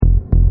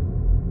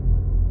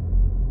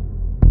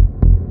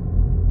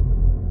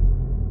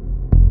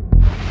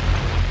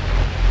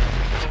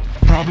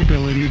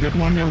probability that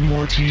one or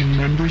more team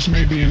members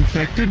may be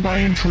infected by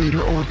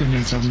intruder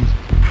organism.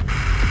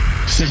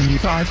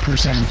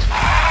 75%.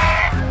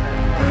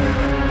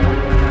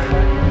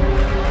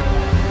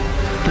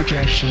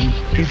 Projection: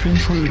 if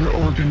intruder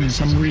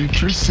organism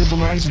reaches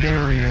civilized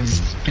areas,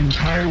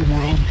 entire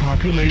world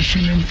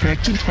population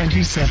infected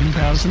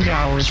 27,000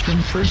 hours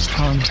from first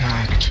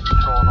contact.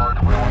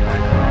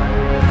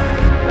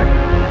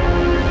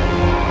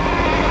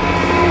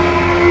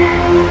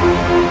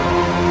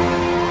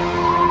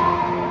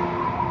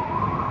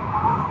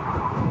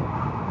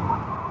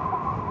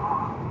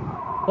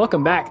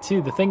 Welcome back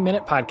to the Thing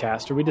Minute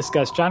Podcast, where we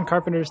discuss John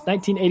Carpenter's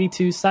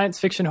 1982 science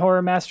fiction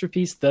horror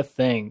masterpiece, The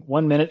Thing,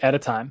 1 minute at a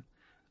time.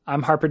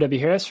 I'm Harper W.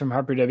 Harris from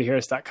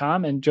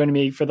harperwharris.com, and joining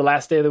me for the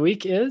last day of the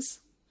week is...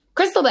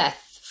 Crystal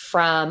Beth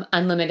from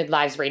Unlimited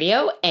Lives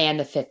Radio and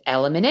The Fifth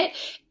Element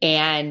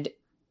and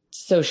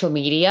social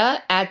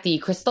media at the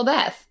Crystal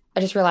Beth.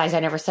 I just realized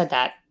I never said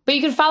that. But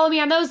you can follow me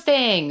on those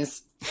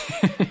things.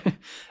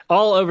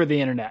 All over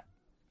the internet,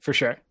 for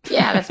sure.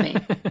 Yeah, that's me.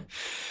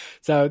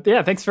 So,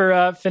 yeah, thanks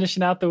for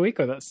finishing out the week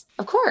with us.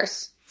 Of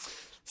course.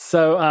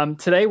 So,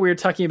 today we're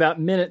talking about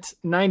minute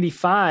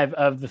 95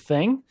 of The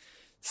Thing.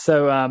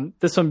 So,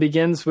 this one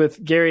begins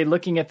with Gary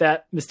looking at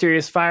that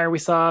mysterious fire we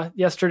saw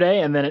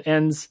yesterday, and then it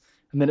ends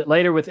a minute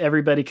later with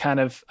everybody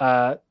kind of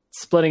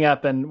splitting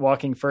up and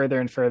walking further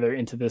and further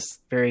into this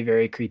very,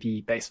 very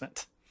creepy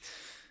basement.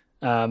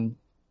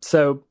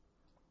 So,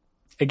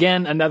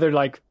 again, another,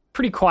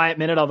 pretty quiet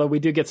minute, although we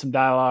do get some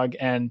dialogue,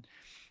 and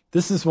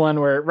this is one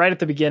where right at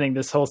the beginning,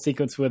 this whole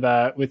sequence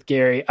with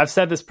Gary, I've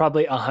said this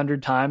probably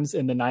 100 times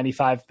in the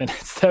 95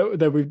 minutes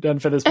that we've done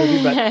for this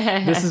movie, but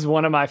this is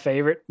one of my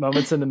favorite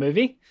moments in the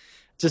movie,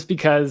 just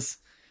because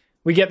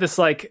we get this,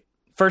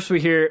 first we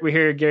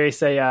hear Gary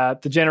say,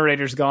 the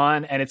generator's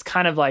gone. And it's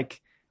kind of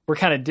we're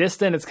kind of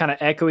distant. It's kind of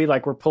echoey,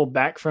 we're pulled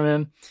back from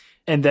him.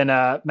 And then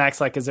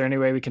Mac's is there any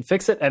way we can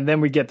fix it? And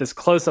then we get this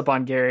close up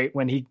on Gary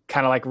when he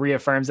kind of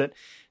reaffirms it,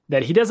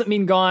 that he doesn't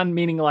mean gone,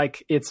 meaning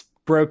it's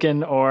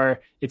broken or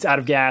it's out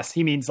of gas.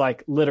 He means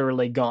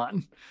literally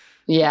gone.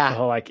 Yeah. The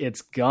whole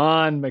it's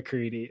gone,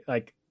 MacReady.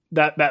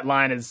 That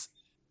line is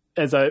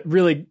a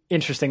really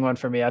interesting one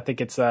for me. I think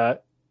it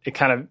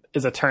kind of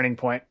is a turning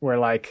point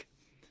where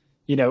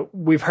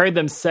we've heard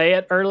them say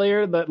it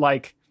earlier that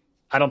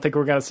I don't think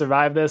we're going to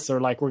survive this, or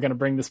we're going to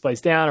bring this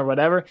place down or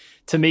whatever.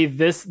 To me,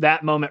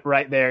 that moment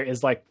right there is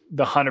the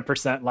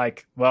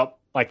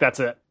 100% that's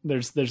it.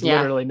 There's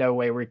literally no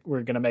way we're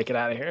going to make it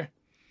out of here.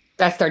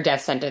 That's their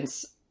death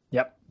sentence.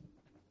 Yep.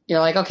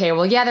 You're okay,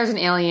 well, yeah, there's an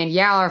alien.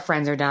 Yeah, our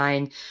friends are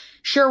dying.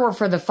 Sure, we're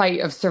for the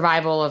fight of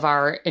survival of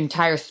our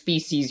entire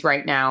species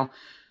right now.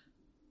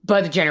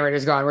 But the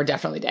generator's gone. We're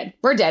definitely dead.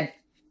 We're dead.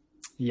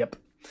 Yep.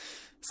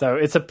 So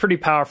it's a pretty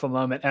powerful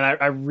moment. And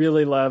I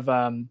really love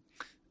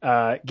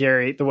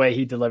Gary, the way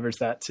he delivers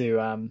that too.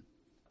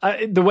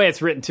 The way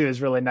it's written too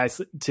is really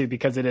nice too,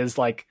 because it is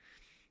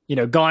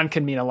gone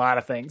can mean a lot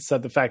of things. So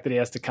the fact that he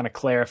has to kind of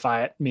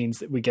clarify it means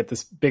that we get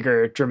this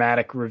bigger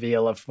dramatic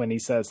reveal of when he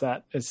says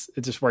that.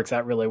 It just works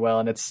out really well.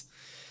 And it's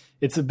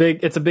a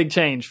big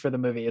change for the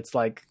movie. It's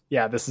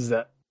this is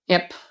it.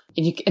 Yep.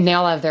 And they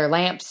all have their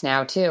lamps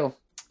now too.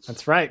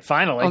 That's right.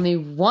 Finally. Only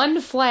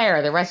one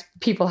flare. The rest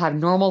people have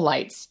normal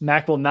lights.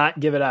 Mac will not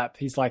give it up.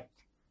 He's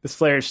this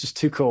flare is just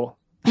too cool.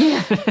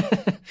 Yeah.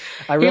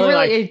 I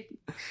really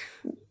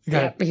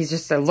Yeah, but he's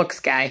just a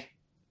looks guy.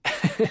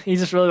 He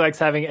just really likes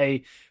having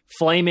a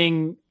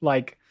flaming,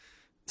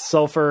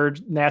 sulfur,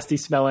 nasty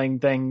smelling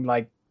thing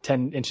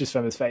 10 inches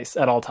from his face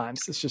at all times.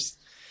 It's just,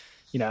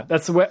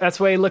 that's the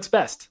way he looks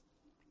best.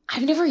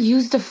 I've never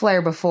used a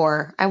flare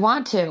before. I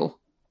want to.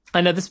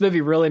 I know this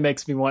movie really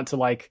makes me want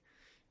to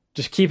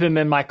just keep him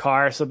in my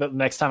car so that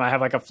next time I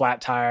have a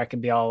flat tire, I can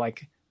be all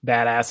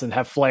badass and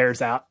have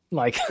flares out.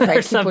 Right,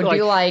 or something, would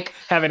be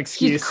have an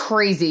excuse. He's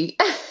crazy.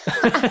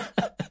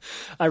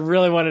 I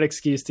really want an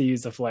excuse to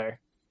use a flare,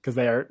 because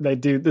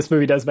this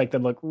movie does make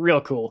them look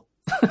real cool.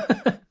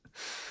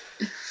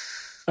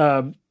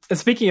 And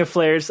speaking of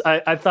flares,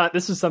 I thought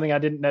this was something I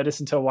didn't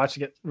notice until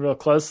watching it real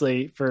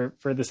closely for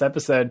this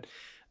episode.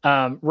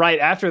 Right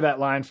after that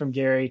line from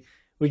Gary,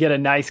 we get a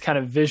nice kind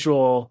of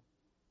visual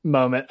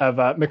moment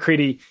of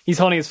MacReady. He's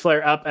holding his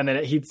flare up, and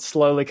then he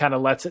slowly kind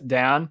of lets it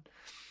down,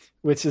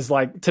 which is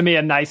to me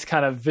a nice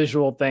kind of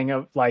visual thing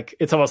of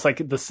it's almost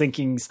like the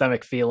sinking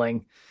stomach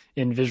feeling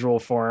in visual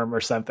form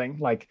or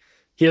something.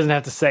 He doesn't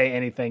have to say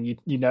anything.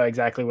 You know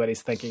exactly what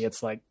he's thinking.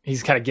 It's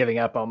he's kind of giving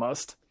up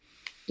almost.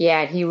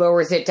 Yeah, and he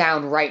lowers it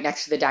down right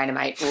next to the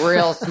dynamite.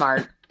 Real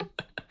smart.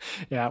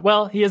 Yeah,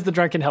 well, he is the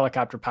drunken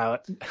helicopter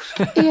pilot.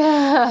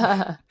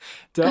 Yeah.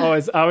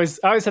 So always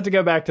have to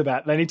go back to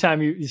that.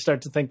 Anytime you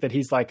start to think that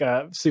he's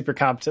a super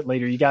competent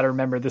leader, you got to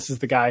remember this is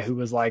the guy who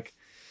was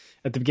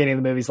at the beginning of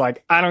the movie, he's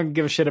I don't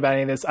give a shit about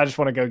any of this. I just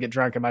want to go get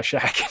drunk in my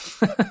shack.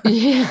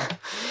 Yeah.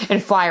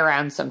 And fly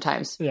around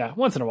sometimes. Yeah,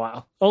 once in a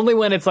while. Only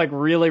when it's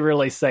really,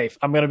 really safe.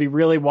 I'm going to be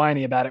really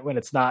whiny about it when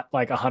it's not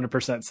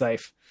 100%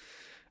 safe.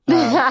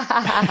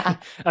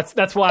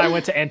 That's why I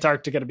went to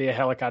Antarctica to be a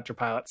helicopter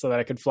pilot, so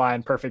that I could fly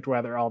in perfect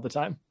weather all the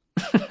time.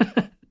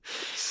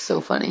 So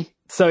funny.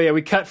 So yeah,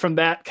 we cut from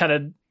that kind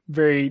of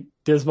very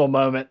dismal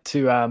moment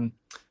to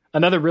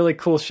another really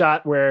cool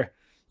shot where,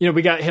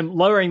 we got him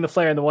lowering the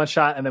flare in the one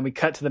shot, and then we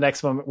cut to the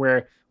next moment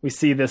where we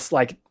see this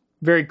like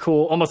very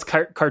cool, almost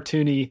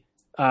cartoony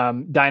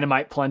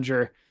dynamite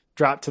plunger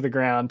drop to the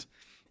ground.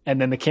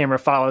 And then the camera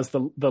follows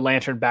the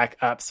lantern back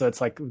up. So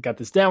it's like we've got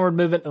this downward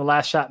movement in the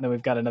last shot, and then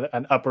we've got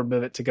an upward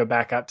movement to go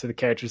back up to the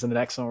characters in the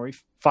next one where we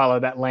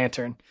follow that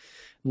lantern.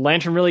 The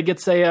lantern really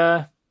gets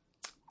a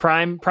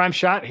prime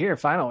shot here,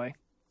 finally.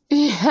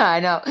 Yeah, I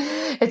know.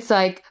 It's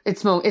like,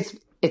 it's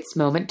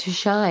moment to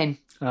shine.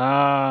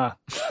 Ah.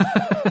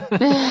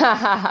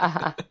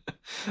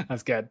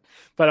 That's good.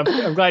 But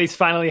I'm glad he's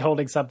finally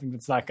holding something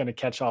that's not going to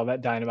catch all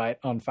that dynamite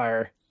on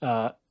fire,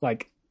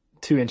 like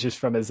 2 inches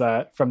from his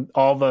from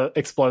all the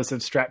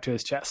explosives strapped to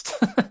his chest.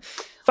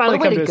 Finally,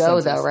 what a way to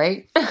go, though,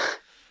 right?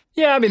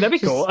 Yeah, I mean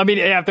that'd be cool. I mean,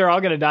 yeah, if they're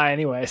all going to die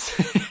anyways.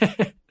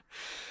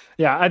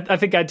 Yeah, I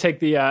think I'd take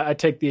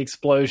the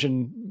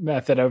explosion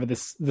method over the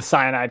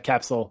cyanide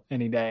capsule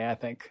any day, I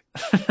think.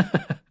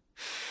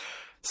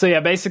 So yeah,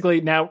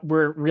 basically now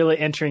we're really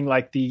entering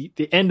like the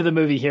end of the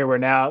movie here, where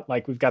now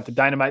like we've got the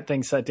dynamite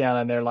thing set down,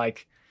 and they're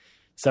like,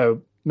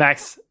 so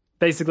Max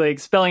basically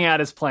spelling out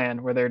his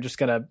plan where they're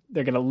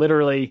gonna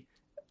literally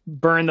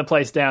burn the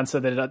place down so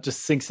that it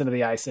just sinks into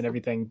the ice and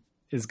everything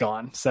is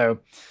gone. So,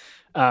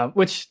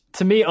 which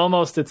to me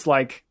almost it's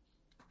like,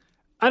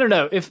 I don't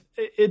know if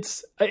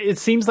it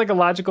seems like a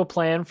logical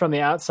plan from the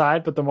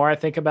outside, but the more I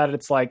think about it,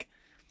 it's like,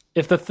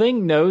 if the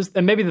thing knows,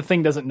 and maybe the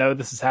thing doesn't know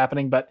this is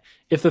happening, but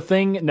if the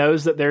thing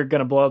knows that they're going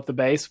to blow up the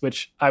base,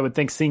 which I would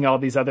think seeing all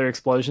these other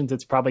explosions,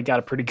 it's probably got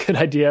a pretty good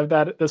idea of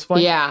that at this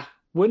point. Yeah.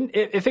 Wouldn't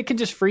it, if it could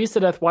just freeze to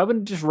death, why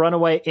wouldn't it just run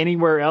away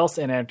anywhere else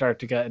in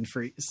Antarctica and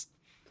freeze?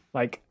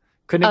 Like,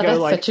 couldn't it go that's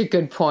like such a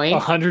good point.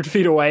 100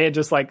 feet away and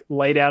just like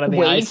lay down in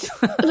the ice?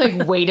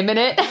 Like, wait a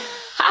minute.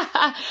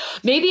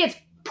 Maybe it's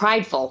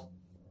prideful.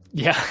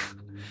 Yeah.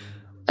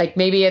 Like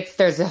maybe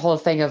there's a whole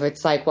thing of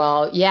it's like,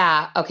 well,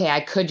 yeah, okay, I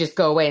could just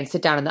go away and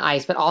sit down in the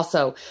ice, but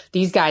also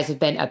these guys have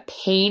been a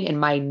pain in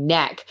my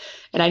neck,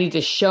 and I need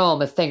to show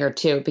them a thing or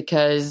two,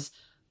 because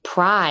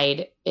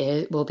pride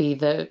will be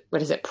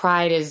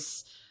Pride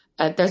is,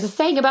 there's a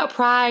saying about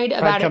pride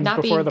about it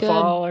not being before the good.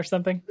 fall or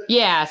something.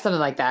 Yeah,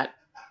 something like that.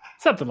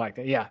 Something like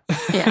that. Yeah.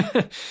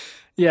 Yeah.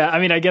 Yeah. I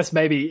mean, I guess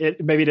maybe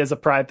it is a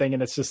pride thing,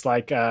 and it's just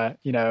like,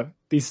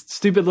 these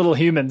stupid little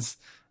humans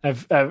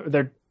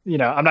they're,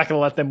 I'm not going to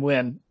let them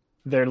win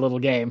their little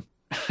game.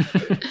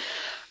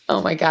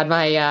 Oh my God.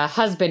 My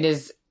husband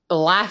is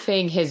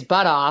laughing his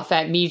butt off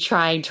at me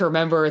trying to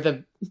remember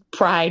the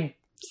pride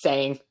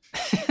saying.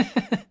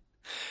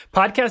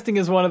 Podcasting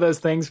is one of those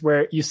things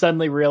where you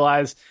suddenly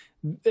realize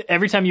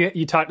every time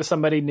you talk to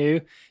somebody new,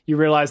 you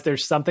realize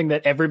there's something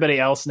that everybody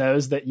else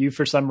knows that you,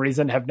 for some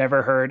reason, have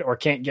never heard or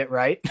can't get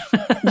right.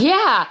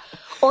 Yeah.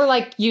 Or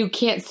like you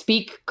can't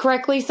speak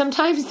correctly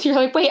sometimes. You're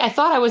like, wait, I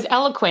thought I was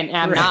eloquent and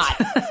I'm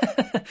not.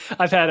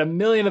 I've had a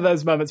million of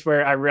those moments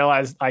where I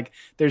realized like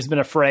there's been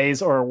a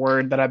phrase or a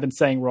word that I've been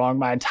saying wrong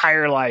my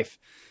entire life.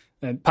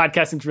 And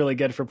podcasting's really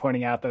good for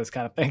pointing out those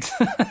kind of things.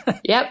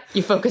 Yep.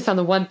 You focus on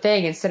the one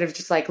thing instead of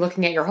just like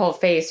looking at your whole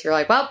face. You're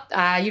like, well,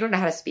 you don't know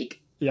how to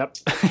speak. Yep.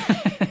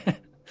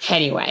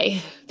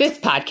 Anyway, this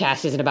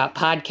podcast isn't about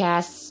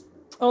podcasts.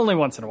 Only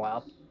once in a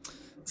while.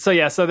 So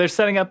yeah, so they're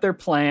setting up their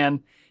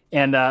plan.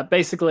 And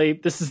basically,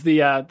 this is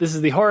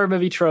the horror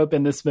movie trope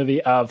in this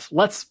movie of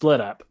let's split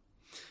up,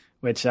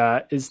 which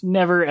is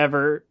never,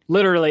 ever,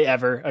 literally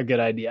ever a good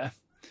idea,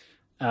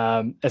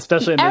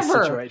 especially in this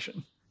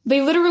situation.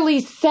 They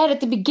literally said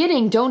at the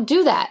beginning, don't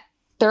do that.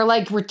 They're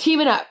like, we're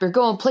teaming up. You're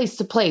going place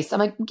to place. I'm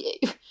like,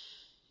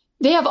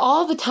 they have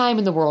all the time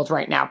in the world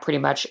right now, pretty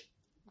much.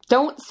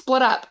 Don't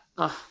split up.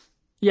 Ugh.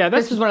 Yeah,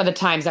 this was one of the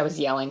times I was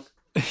yelling.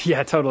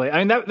 Yeah, totally.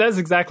 I mean, that's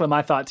exactly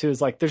my thought, too,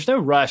 is like, there's no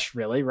rush,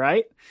 really,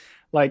 right?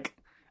 Like,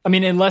 I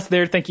mean, unless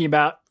they're thinking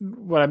about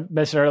what I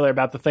mentioned earlier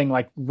about the thing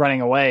like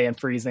running away and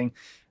freezing,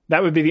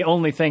 that would be the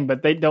only thing,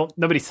 but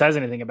nobody says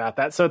anything about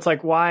that. So it's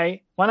like,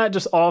 why not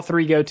just all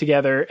three go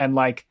together and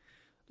like,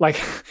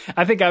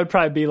 I think I would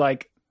probably be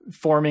like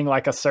forming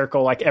like a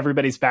circle, like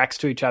everybody's backs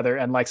to each other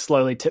and like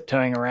slowly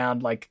tiptoeing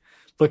around, like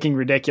looking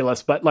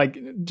ridiculous, but like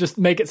just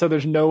make it so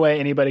there's no way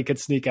anybody could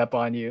sneak up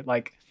on you.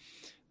 Like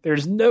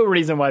there's no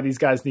reason why these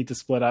guys need to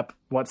split up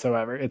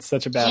whatsoever. It's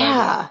such a bad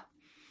idea.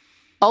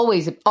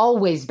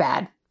 Always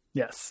bad.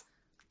 Yes.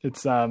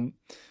 It's one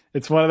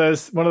of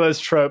those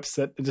tropes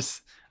that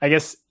just, I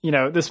guess,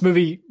 this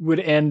movie would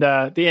end,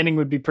 the ending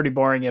would be pretty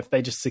boring if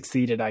they just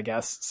succeeded, I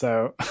guess.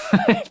 So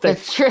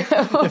that's true.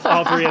 If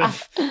all three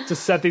of them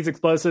just set these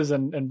explosives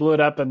and blew it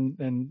up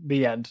and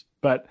the end,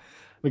 but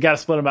we got to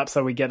split them up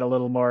so we get a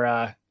little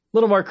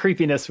more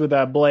creepiness with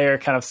Blair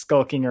kind of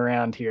skulking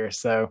around here.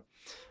 So,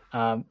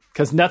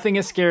 cause nothing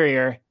is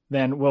scarier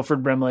than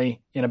Wilford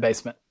Brimley in a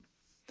basement.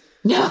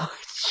 No,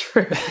 it's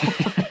true.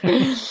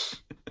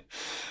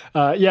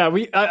 Yeah,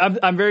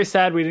 I'm very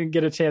sad we didn't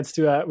get a chance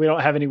to. We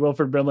don't have any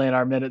Wilford Brimley in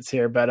our minutes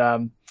here,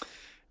 but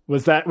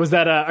was that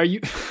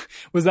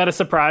a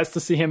surprise to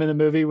see him in the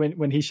movie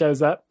when he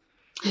shows up?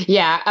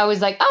 Yeah, I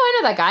was like, oh,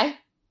 I know that guy.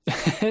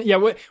 Yeah,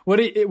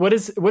 what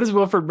is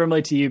Wilford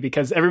Brimley to you?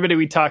 Because everybody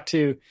we talk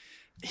to,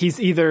 he's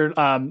either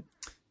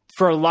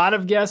for a lot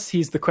of guests,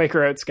 he's the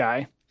Quaker Oats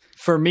guy.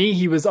 For me,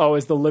 he was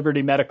always the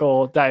Liberty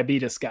Medical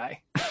diabetes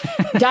guy.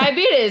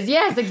 Diabetes,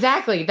 yes,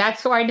 exactly.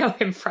 That's who I know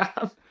him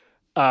from.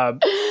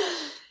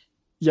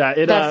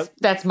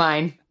 That's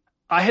mine.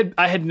 I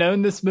had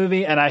known this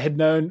movie, and I had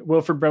known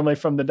Wilford Brimley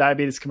from the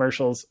diabetes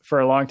commercials for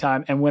a long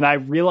time. And when I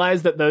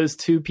realized that those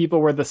two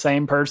people were the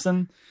same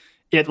person,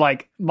 it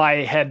like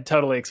my head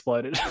totally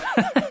exploded.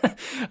 I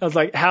was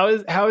like, how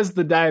is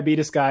the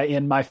diabetes guy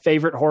in my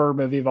favorite horror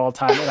movie of all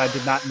time? And I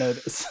did not know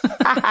this.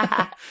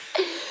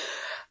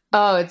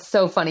 Oh, it's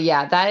so funny.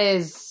 Yeah,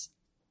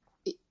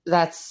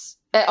 that's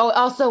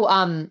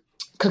also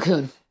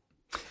Cocoon.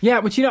 Yeah,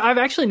 which, I've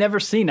actually never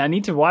seen. I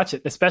need to watch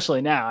it,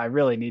 especially now. I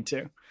really need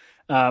to.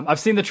 I've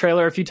seen the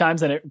trailer a few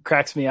times and it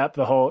cracks me up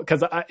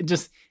because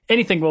just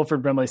anything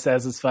Wilford Brimley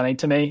says is funny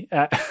to me.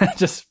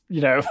 Just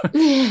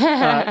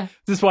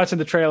watching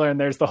the trailer and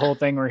there's the whole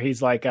thing where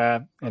he's like,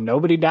 and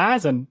nobody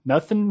dies and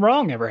nothing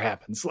wrong ever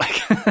happens.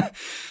 Like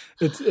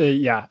it's,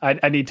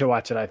 I need to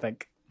watch it, I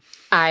think.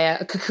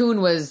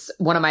 Cocoon was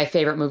one of my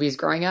favorite movies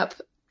growing up.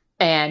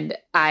 And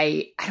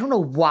I don't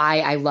know why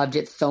I loved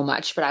it so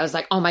much, but I was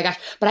like, oh my gosh,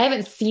 but I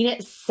haven't seen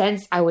it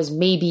since I was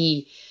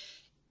maybe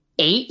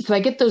 8. So I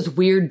get those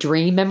weird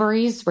dream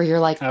memories where you're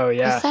like, oh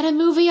yeah, was that a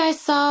movie I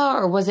saw?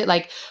 Or was it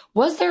like,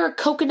 was there a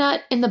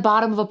coconut in the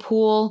bottom of a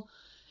pool?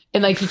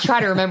 And like, you try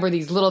to remember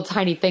these little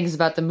tiny things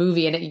about the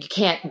movie and you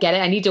can't get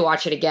it. I need to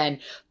watch it again.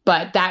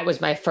 But that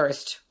was my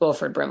first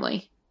Wilford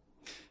Brimley.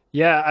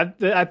 Yeah,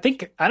 I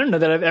think, I don't know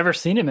that I've ever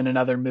seen him in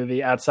another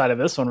movie outside of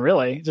this one,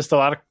 really. Just a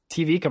lot of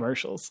TV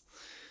commercials.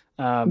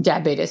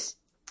 Diabetes.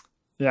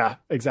 Yeah,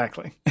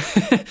 exactly.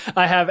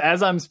 I have,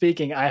 as I'm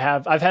speaking,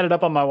 I've had it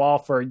up on my wall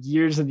for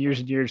years and years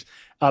and years,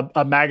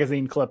 a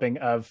magazine clipping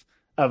of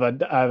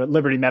a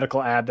Liberty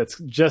Medical ad that's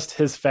just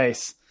his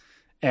face.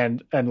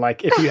 And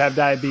like, if you have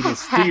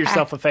diabetes, do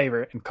yourself a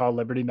favor and call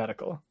Liberty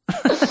Medical.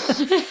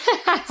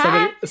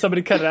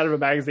 Somebody cut it out of a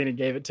magazine and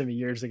gave it to me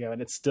years ago,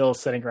 and it's still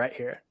sitting right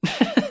here.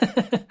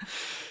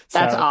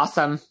 That's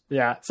awesome.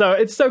 Yeah. So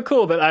it's so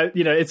cool that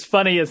it's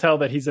funny as hell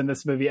that he's in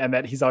this movie and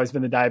that he's always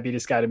been the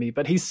diabetes guy to me,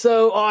 but he's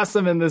so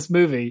awesome in this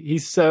movie.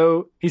 He's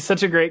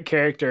such a great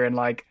character and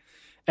like,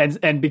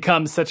 and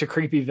becomes such a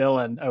creepy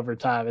villain over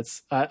time.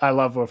 I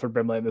love Wilford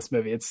Brimley in this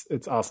movie.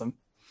 It's awesome.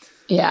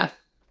 Yeah.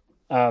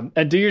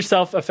 And do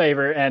yourself a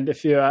favor. And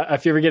if you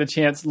ever get a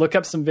chance, look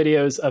up some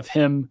videos of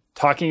him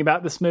talking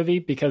about this movie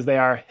because they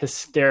are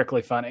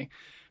hysterically funny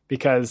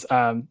because,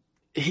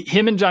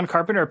 him and John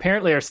Carpenter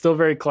apparently are still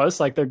very close.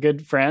 Like they're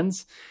good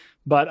friends,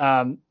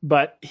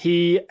 but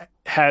he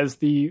has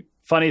the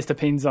funniest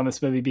opinions on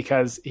this movie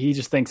because he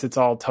just thinks it's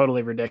all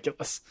totally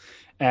ridiculous.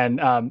 And,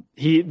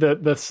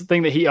 the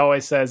thing that he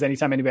always says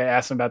anytime anybody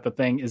asks him about the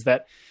thing is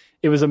that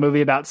it was a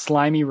movie about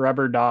slimy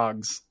rubber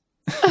dogs.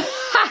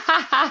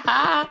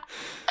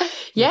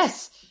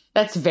 Yes,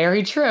 that's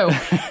very true.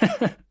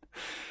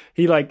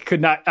 He like could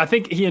not, I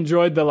think he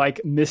enjoyed the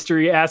like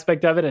mystery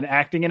aspect of it and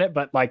acting in it,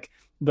 but like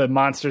the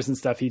monsters and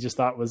stuff he just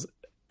thought was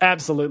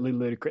absolutely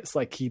ludicrous.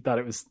 Like he thought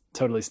it was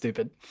totally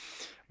stupid,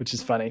 which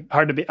is funny.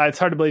 It's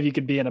hard to believe you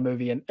could be in a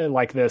movie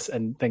like this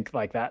and think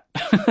like that.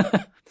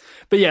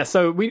 But yeah,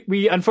 so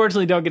we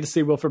unfortunately don't get to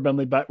see Wilford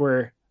Brimley, but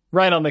we're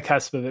right on the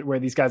cusp of it where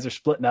these guys are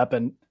splitting up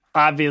and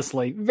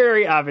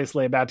very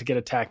obviously about to get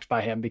attacked by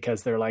him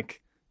because they're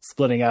like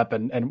splitting up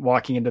and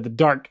walking into the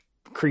dark,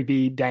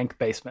 creepy, dank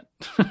basement.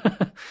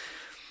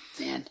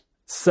 Man.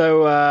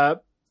 So,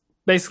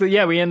 basically,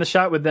 yeah, we end the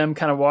shot with them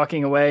kind of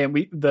walking away,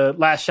 and the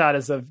last shot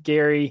is of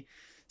Gary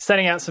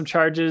setting out some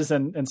charges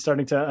and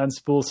starting to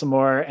unspool some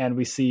more, and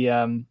we see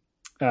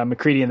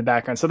MacReady in the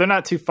background. So they're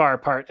not too far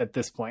apart at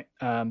this point.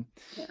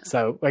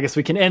 So I guess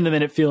we can end the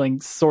minute feeling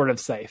sort of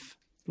safe.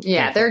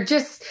 Yeah, they're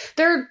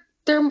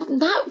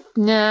not.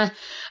 Nah,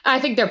 I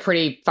think they're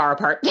pretty far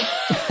apart.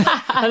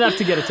 Enough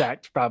to get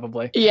attacked,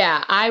 probably.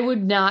 Yeah, I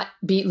would not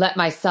let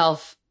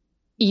myself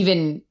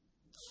even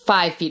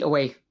 5 feet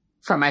away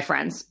from my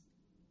friends.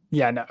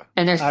 Yeah, no.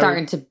 And they're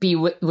starting to be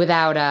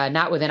without,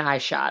 not within eye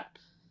shot.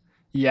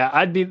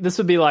 Yeah, this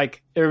would be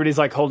like, everybody's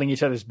like holding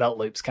each other's belt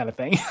loops kind of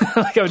thing.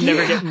 Like I would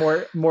never get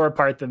more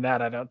apart than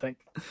that, I don't think.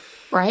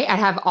 Right? I'd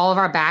have all of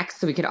our backs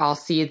so we could all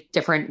see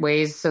different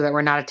ways so that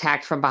we're not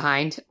attacked from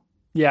behind.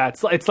 Yeah,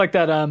 it's like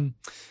that,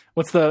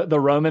 what's the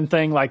Roman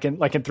thing, like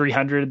in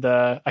 300,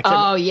 yeah.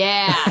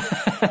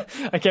 I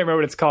can't remember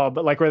what it's called,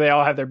 but like where they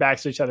all have their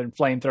backs to each other and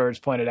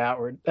flamethrowers pointed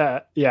outward.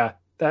 Yeah.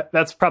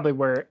 That's probably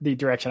where the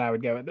direction I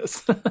would go with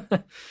this.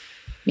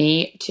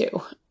 Me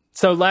too.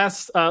 So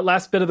last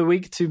bit of the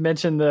week to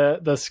mention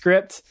the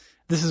script.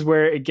 This is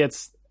where it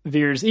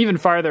veers even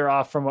farther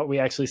off from what we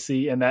actually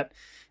see, and that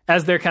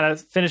as they're kind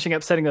of finishing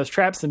up setting those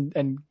traps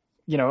and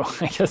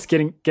I guess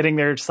getting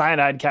their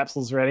cyanide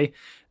capsules ready,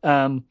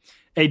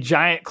 a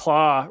giant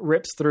claw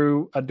rips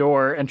through a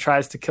door and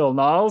tries to kill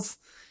Knowles,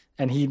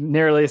 and he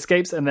narrowly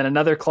escapes. And then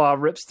another claw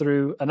rips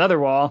through another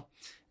wall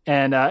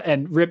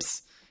and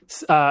rips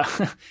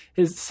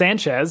his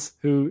Sanchez,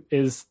 who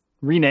is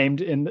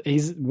renamed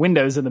he's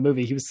Windows in the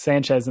movie. He was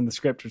Sanchez in the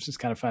script, which is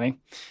kind of funny.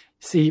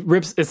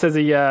 It says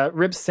he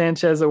rips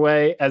Sanchez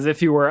away as if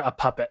he were a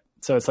puppet.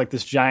 So it's like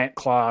this giant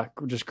claw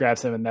just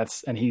grabs him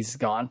and he's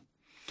gone.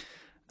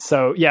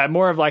 So yeah,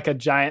 more of like a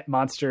giant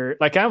monster.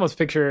 Like I almost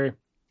picture,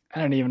 I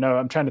don't even know.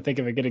 I'm trying to think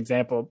of a good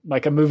example.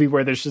 Like a movie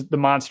where there's just the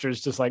monster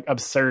is just like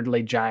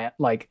absurdly giant.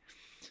 Like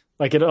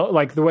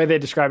the way they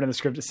described it in the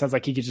script, it sounds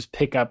like he could just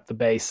pick up the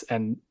base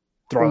and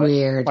throw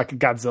it like a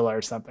Godzilla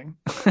or something.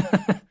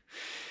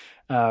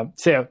 So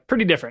yeah,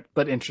 pretty different,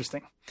 but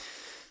interesting.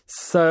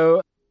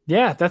 So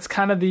yeah, that's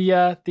kind of the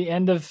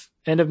end of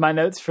my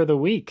notes for the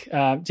week.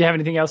 Do you have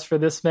anything else for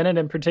this minute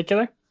in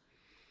particular?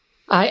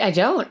 I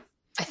don't.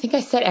 I think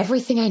I said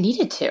everything I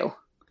needed to.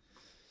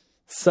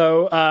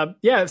 So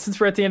yeah, since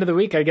we're at the end of the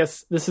week, I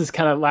guess this is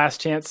kind of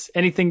last chance.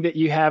 Anything that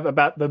you have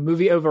about the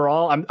movie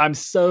overall? I'm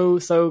so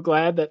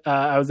glad that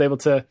I was able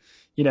to,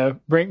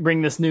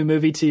 bring this new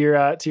movie to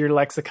your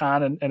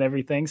lexicon and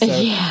everything. So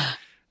yeah.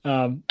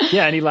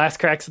 Any last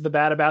cracks at the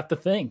bat about The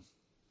Thing?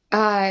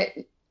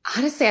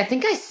 Honestly, I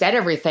think I said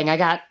everything. I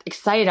got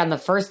excited on the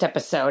first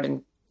episode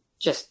and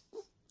just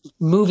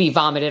movie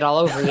vomited all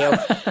over you.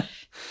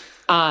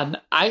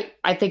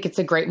 I think it's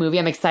a great movie.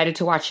 I'm excited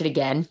to watch it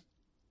again.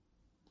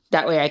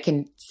 That way I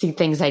can see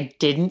things I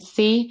didn't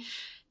see.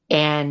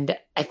 And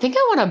I think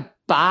I want to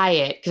buy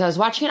it because I was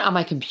watching it on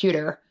my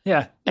computer.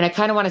 Yeah. And I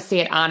kind of want to see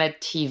it on a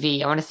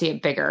TV. I want to see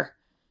it bigger.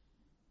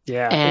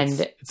 Yeah.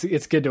 And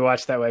it's good to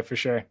watch that way for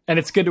sure. And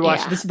it's good to watch.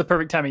 Yeah. This is the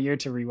perfect time of year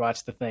to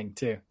rewatch The Thing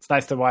too. It's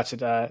nice to watch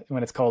it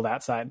when it's cold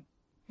outside.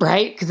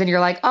 Right? Because then you're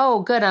like,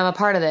 oh, good, I'm a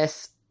part of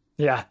this.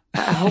 Yeah.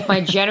 I hope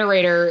my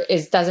generator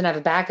doesn't have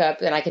a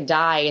backup and I can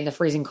die in the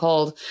freezing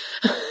cold.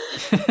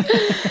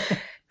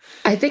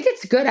 I think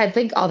it's good. I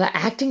think all the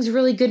acting's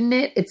really good in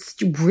it. It's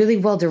really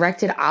well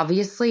directed.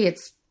 Obviously,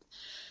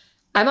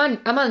 I'm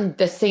on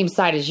the same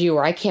side as you,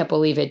 where I can't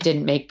believe it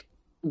didn't make,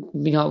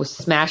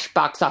 smash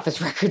box office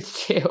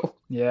records too.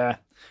 Yeah.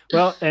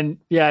 Well, and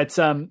yeah, it's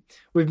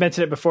we've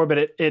mentioned it before,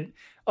 but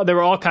there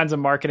were all kinds of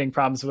marketing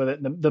problems with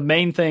it. The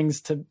main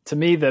things to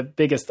me, the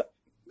biggest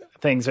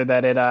things are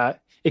that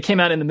it came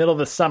out in the middle of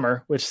the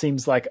summer, which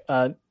seems like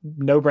a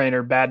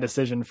no-brainer bad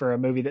decision for a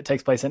movie that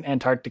takes place in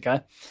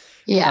Antarctica.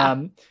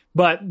 Yeah.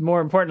 But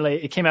more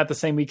importantly, it came out the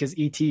same week as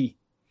E.T.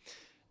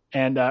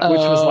 and which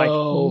was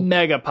like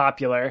mega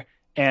popular.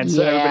 And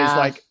so everybody's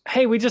like,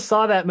 hey, we just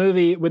saw that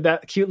movie with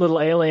that cute little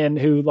alien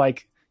who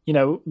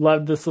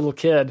loved this little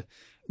kid.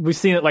 We've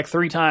seen it like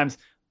 3 times.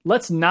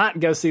 Let's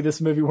not go see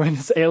this movie when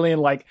this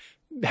alien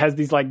has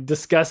these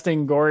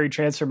disgusting, gory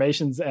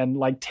transformations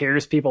and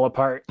tears people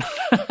apart.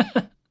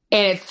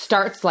 And it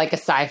starts like a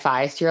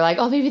sci-fi. So you're like,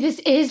 oh, maybe this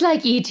is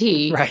like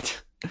E.T.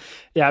 Right.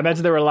 Yeah, I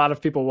imagine there were a lot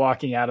of people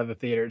walking out of the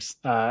theaters.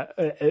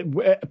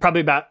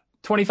 Probably about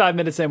 25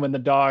 minutes in when the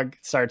dog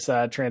starts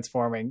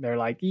transforming. They're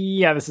like,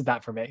 yeah, this is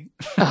not for me.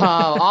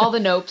 Oh, all the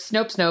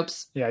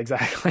nopes. Yeah,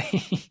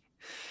 exactly.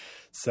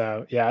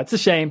 So, yeah, it's a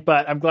shame.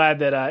 But I'm glad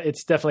that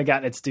it's definitely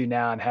gotten its due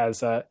now and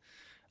has a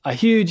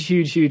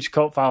huge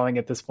cult following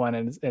at this point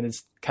and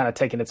it's kind of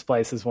taken its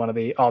place as one of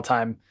the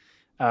all-time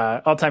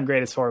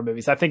greatest horror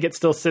movies. I think it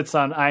still sits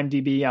on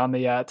IMDb on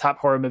the top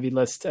horror movie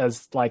list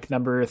as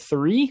number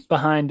 3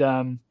 behind,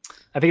 I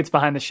think it's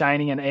behind The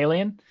Shining and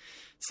Alien.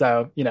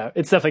 So,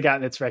 it's definitely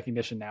gotten its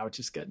recognition now, which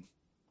is good.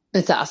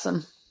 It's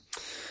awesome.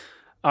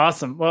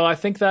 Awesome. Well, I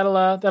think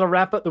that'll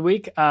wrap up the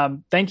week.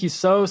 Thank you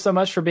so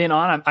much for being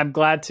on. I'm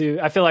glad to,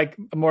 I feel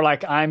more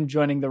like I'm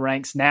joining the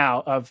ranks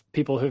now of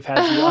people who've had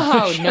you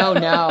on the show.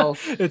 No.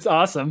 It's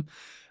awesome.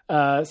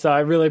 So I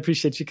really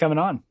appreciate you coming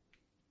on.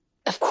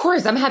 Of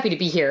course, I'm happy to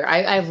be here.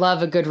 I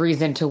love a good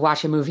reason to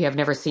watch a movie I've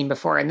never seen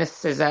before, and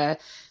this is a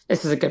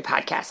good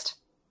podcast.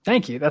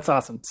 Thank you. That's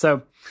awesome.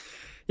 So,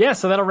 yeah,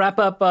 so that'll wrap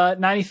up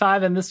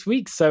 95 in this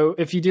week. So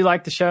if you do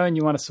like the show and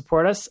you want to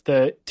support us,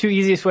 the 2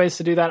 easiest ways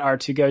to do that are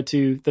to go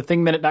to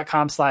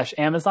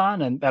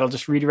thethingminute.com/Amazon, and that'll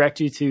just redirect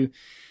you to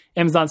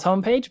Amazon's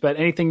homepage. But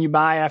anything you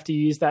buy after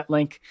you use that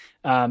link,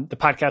 the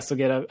podcast will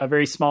get a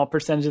very small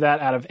percentage of that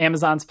out of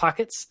Amazon's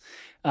pockets.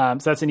 So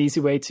that's an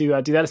easy way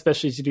to do that,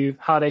 especially to do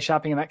holiday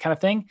shopping and that kind of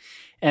thing.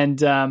 And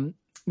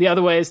the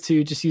other way is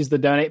to just use the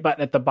donate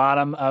button at the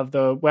bottom of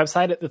the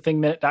website at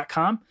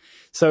thethingminute.com.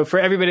 So for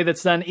everybody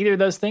that's done either of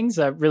those things,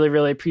 I really,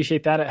 really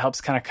appreciate that. It helps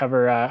kind of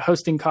cover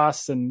hosting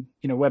costs and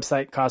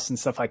website costs and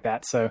stuff like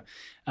that. So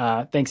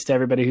thanks to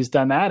everybody who's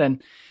done that.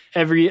 And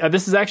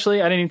this is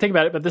actually, I didn't even think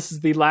about it, but this is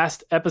the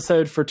last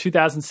episode for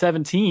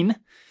 2017.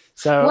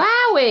 So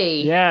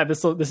wowie! Yeah,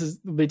 this will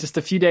be just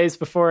a few days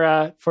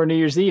before New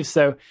Year's Eve.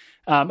 So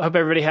I hope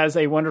everybody has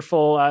a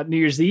wonderful New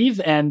Year's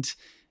Eve. And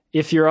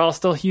if you're all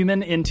still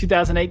human in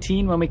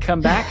 2018 when we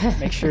come back,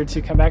 make sure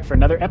to come back for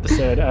another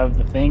episode of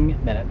The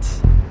Thing Minute.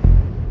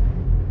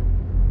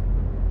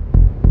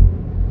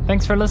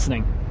 Thanks for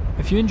listening.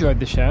 If you enjoyed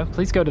the show,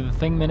 please go to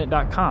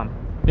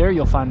thethingminute.com. There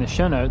you'll find the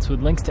show notes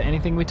with links to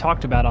anything we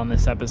talked about on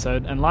this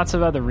episode and lots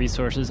of other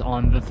resources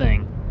on The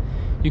Thing.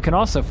 You can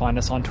also find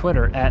us on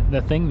Twitter at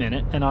The Thing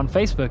Minute and on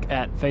Facebook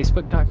at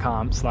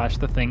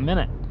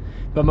facebook.com/TheThingMinute.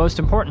 But most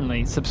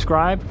importantly,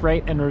 subscribe,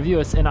 rate, and review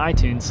us in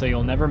iTunes so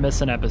you'll never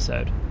miss an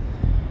episode.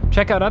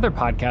 Check out other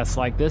podcasts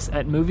like this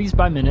at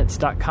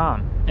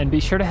moviesbyminutes.com, and be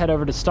sure to head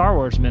over to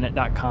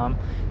starwarsminute.com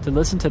to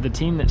listen to the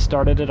team that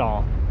started it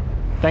all.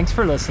 Thanks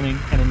for listening,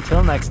 and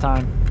until next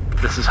time,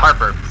 this is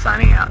Harper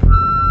signing out.